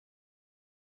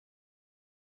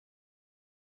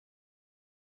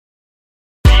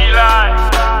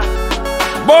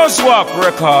Buzwack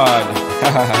record.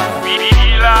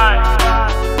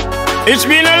 It's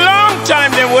been a long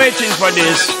time them waiting for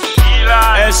this.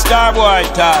 A star boy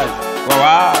Taz.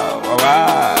 Wow,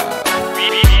 wow,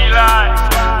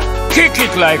 wow. Kick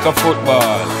it like a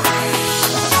football.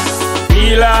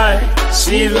 Feel like,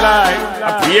 see like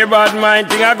a pure bad mind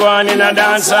thing I go on in a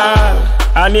dance hall.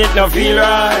 And it no feel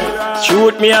right.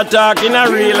 Shoot me a talk in a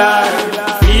real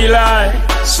life. Feel like,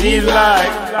 see like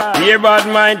a pure bad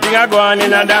mind thing I go on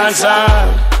in a dance hall.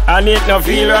 And it no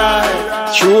feel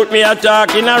right. Shoot me a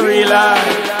talk in a real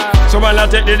life. So man I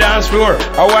take the dance floor.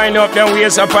 I wind up them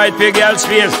waist a fight big girl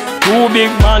space. Two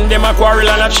big man them a quarrel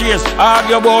and a chase.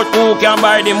 Argue about who can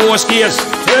buy the most case.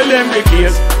 Tell them the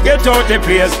case, get out the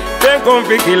place. Then come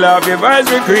pick kill off the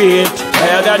vibes we create.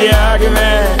 Tired of the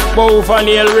argument, bow for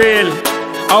nail rail,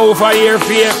 out for ear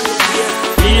fake.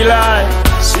 Feel like,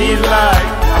 see like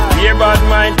a pure bad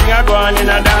mind thing I go on in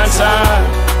a dance hall.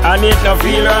 And it no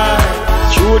feel right.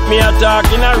 Shoot me a talk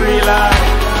in a real life.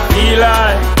 Feel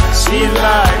like, see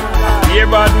like a pure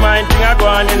bad mind thing I go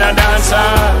on in a dance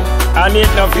hall. And it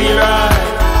no feel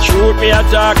right. Shoot me a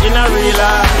talk in a real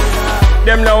life.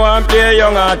 Them now want play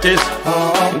young artists.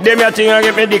 Them a thing I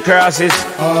get me the crosses.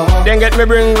 Then get me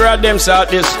bring grad them sort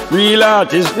this. Real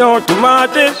artists, no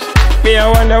tomatoes. Me I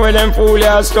wonder where them fool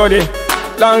ya study.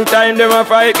 Long time them a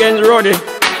fight against Ruddy.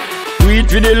 Tweet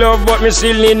for the love but me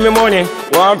still need me money.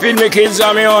 Want feed me kids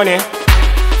and me honey.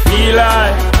 Feel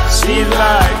like, see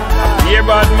like a pure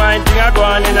bad mind thing I go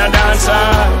on in a dance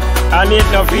hall. And it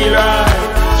no feel right.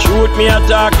 Shoot me a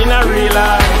talk in a real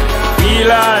life. Feel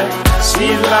like,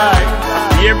 see like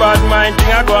a pure bad mind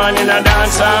thing I go on in a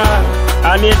dance hall.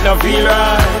 And it no feel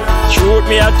right. Shoot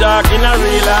me a talk in a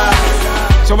real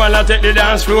life. So man I take the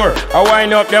dance floor. I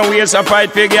wind up them waist a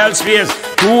fight big girl space.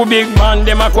 Two big man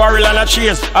them a quarrel and a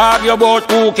chase. Argue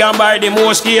about who can buy the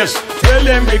most case. Tell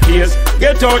them the case,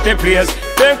 get out the place.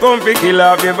 Then come pick kill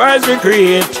off the vibes we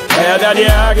create. Tired of the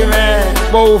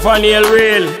argument, bow for nail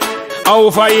rail,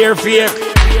 out for ear fake.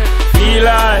 Feel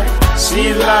like,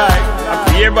 see like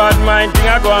a pure bad mind thing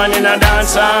I go on in a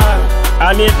dance hall.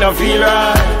 And it no feel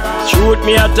right. Shoot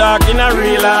me a talk in a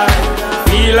real life.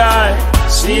 Feel like,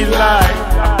 see like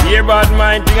a pure bad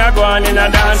mind thing I go on in a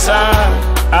dance hall.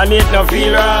 And it no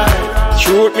feel right.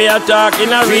 Shoot me a talk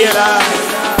in a real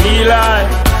life. Feel like,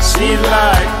 see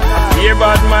like a pure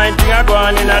bad mind thing I go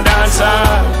on in a dance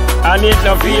hall. And it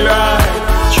no feel right.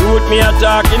 Shoot me a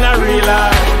talk in a real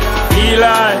life. Feel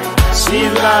like, see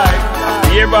like a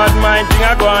pure bad mind thing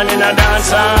I go on in a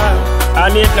dance hall.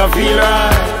 And it no feel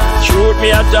right. Shoot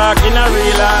me a talk in a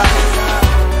real life.